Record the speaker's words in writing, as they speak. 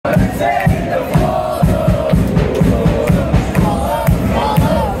It's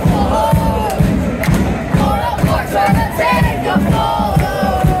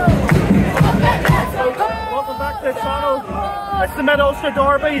the Ulster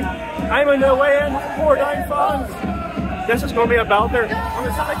Derby. I'm in the way in, Portadown fans. This is going to be a belter. On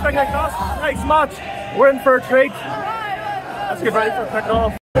the side thing like this, nice match. We're in for a treat. Let's get ready for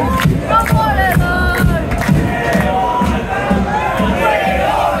kick-off.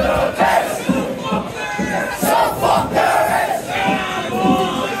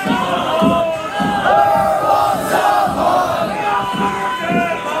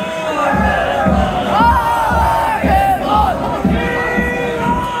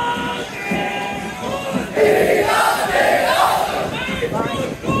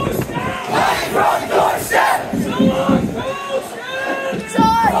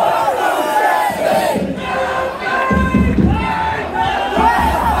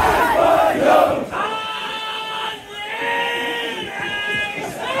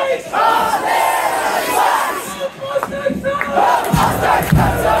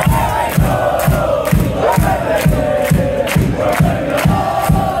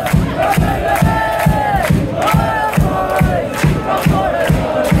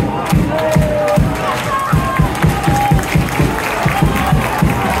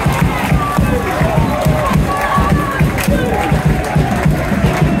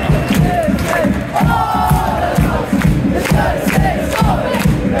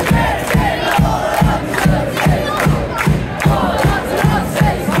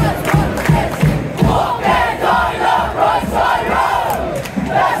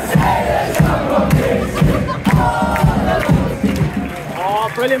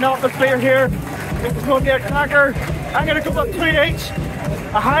 Brilliant atmosphere here. This is going to be a cracker. I'm going to go up 2-each.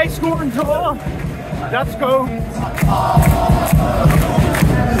 A high scoring draw. Let's go.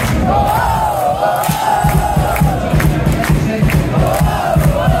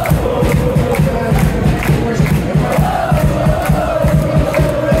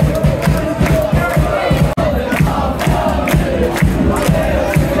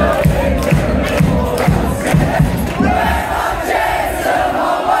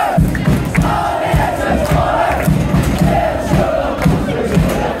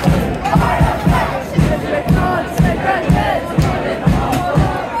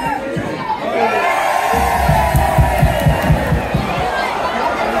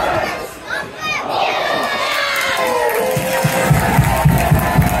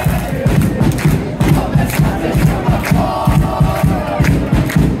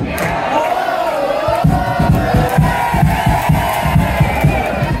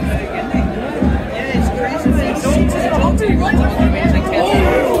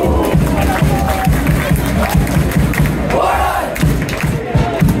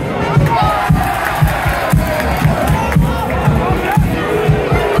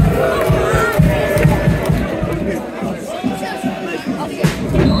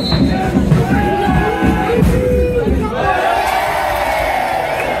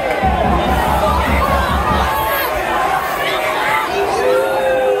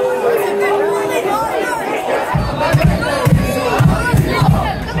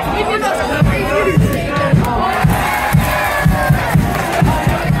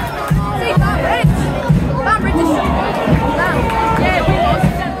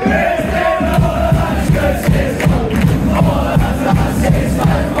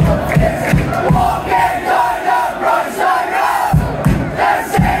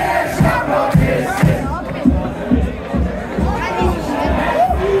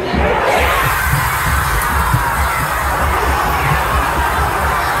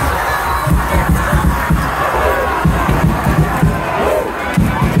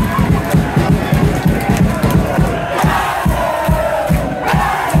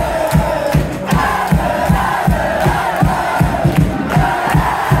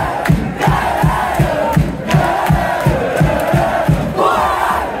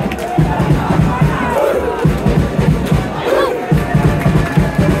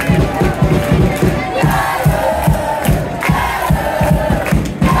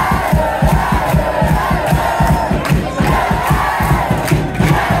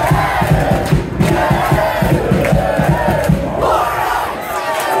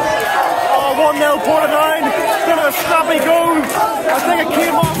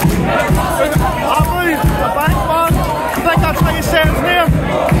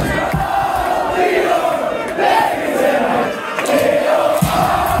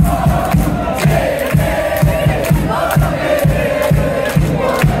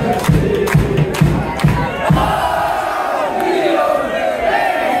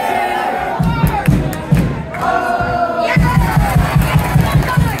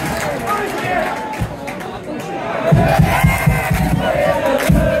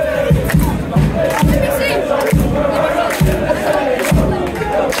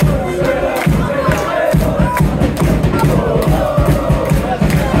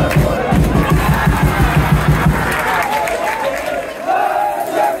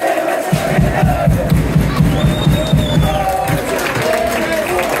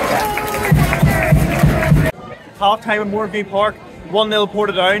 half time in Moorview Park, 1-0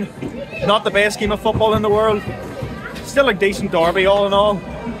 Portadown. Not the best game of football in the world. Still a decent derby all in all.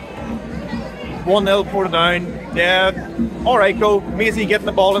 1-0 Portadown. Yeah, alright go. Maisie getting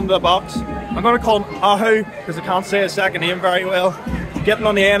the ball into the box. I'm going to call him Ahu because I can't say his second name very well. Getting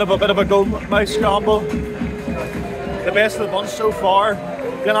on the end of a bit of a goal mouse scramble. The best of the bunch so far.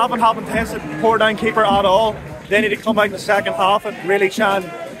 Glenavon haven't tested Portadown keeper at all. They need to come out in the second half and really try and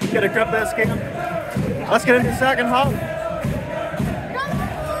get a grip of this game. Let's get into the second half.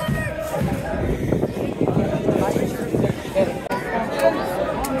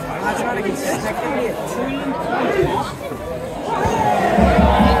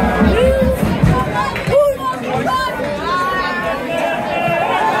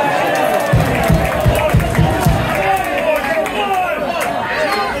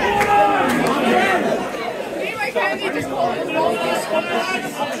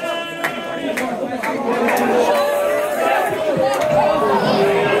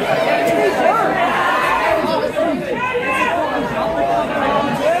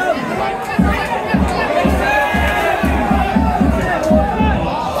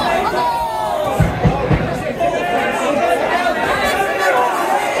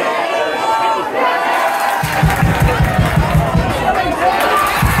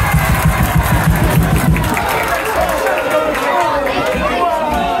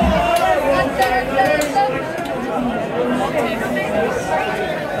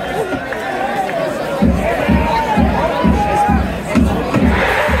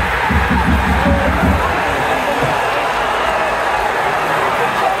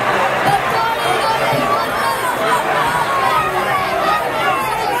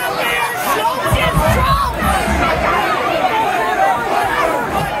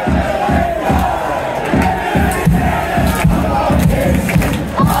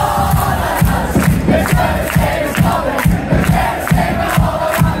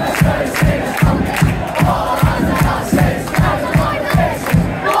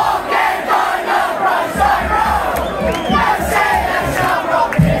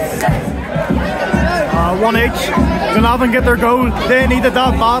 Glenavon get their goal. They needed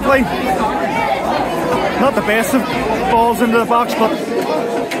that badly. Not the best of balls into the box, but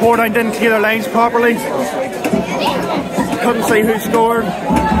Portadown didn't clear their lines properly. Couldn't see who scored.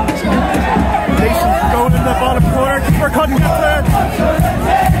 Decent goal in the bottom corner. Keeper couldn't get there.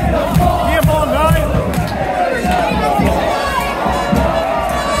 Game on now.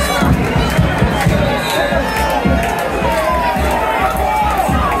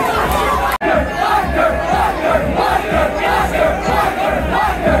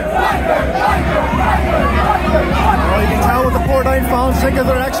 Portadown fans think of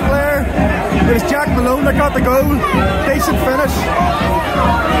their ex-player. It was Jack Malone that got the goal. Decent finish.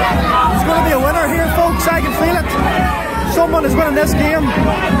 He's going to be a winner here, folks. I can feel it. Someone is winning this game.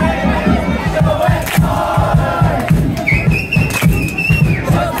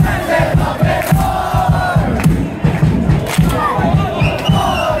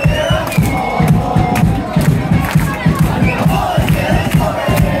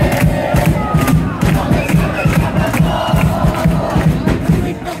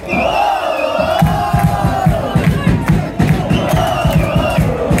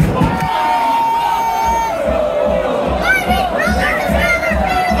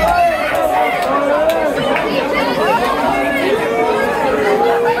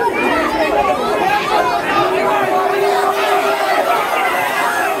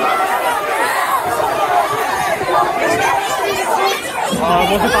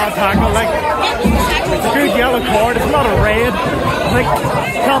 It was a bad tackle, like, it's a good yellow card, it's not a red. I think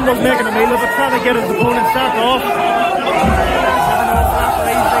Campbell's making a meal of it, trying to get his opponent sacked off.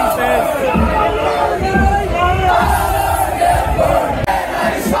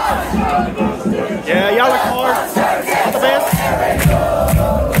 Yeah, yellow card, not the best.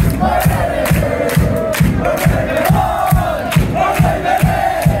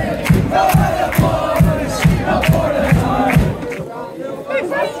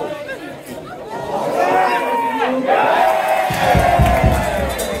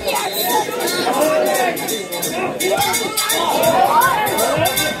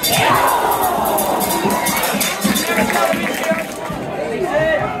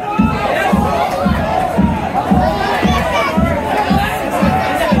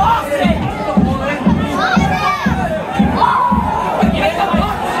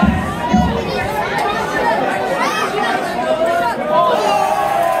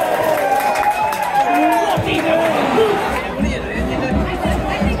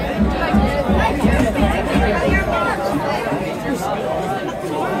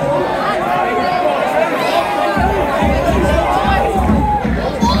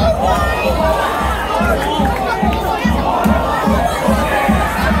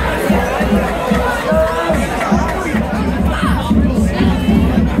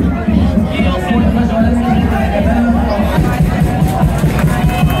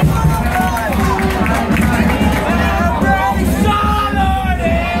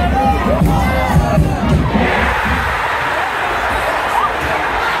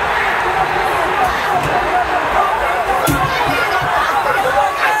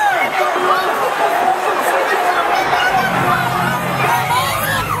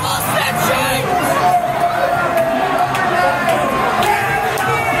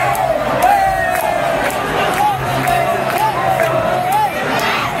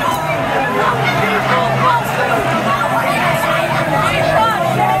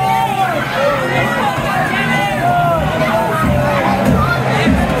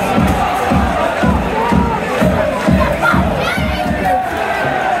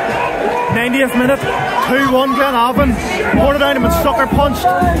 2-1 Glenavon. Portadown have been sucker punched.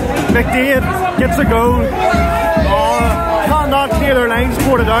 McDade gets a goal. Cannot clear their lines,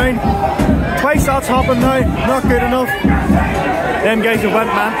 Portadown. Twice that's happened now, not good enough. Them guys have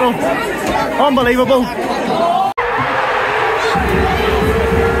went mental. Unbelievable.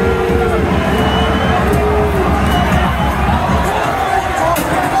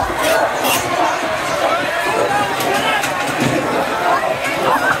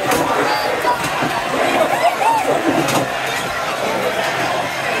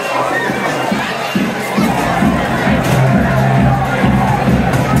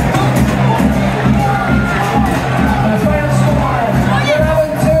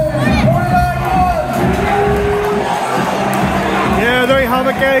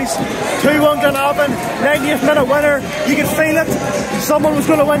 Guys, 2-1 Glenavon, 90th minute winner. You can feel it. Someone was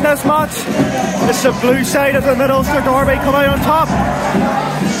going to win this match. It's the blue side of the Ulster Derby come out on top.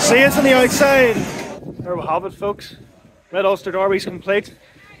 See us on the outside. There we have it, folks. Ulster Derby's complete.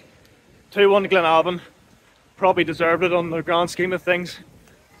 2-1 Glenavon. Probably deserved it on the grand scheme of things.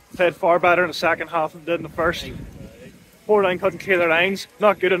 Played far better in the second half than did in the first. Portadown couldn't clear their lines.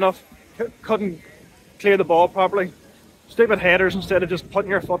 Not good enough. Couldn't clear the ball properly. Stupid headers instead of just putting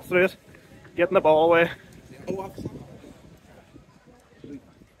your foot through it, getting the ball away.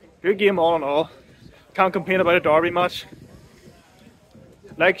 Good game all in all. Can't complain about a derby match.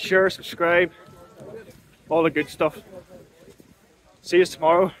 Like, share, subscribe, all the good stuff. See you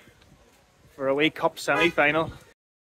tomorrow for a League Cup semi-final.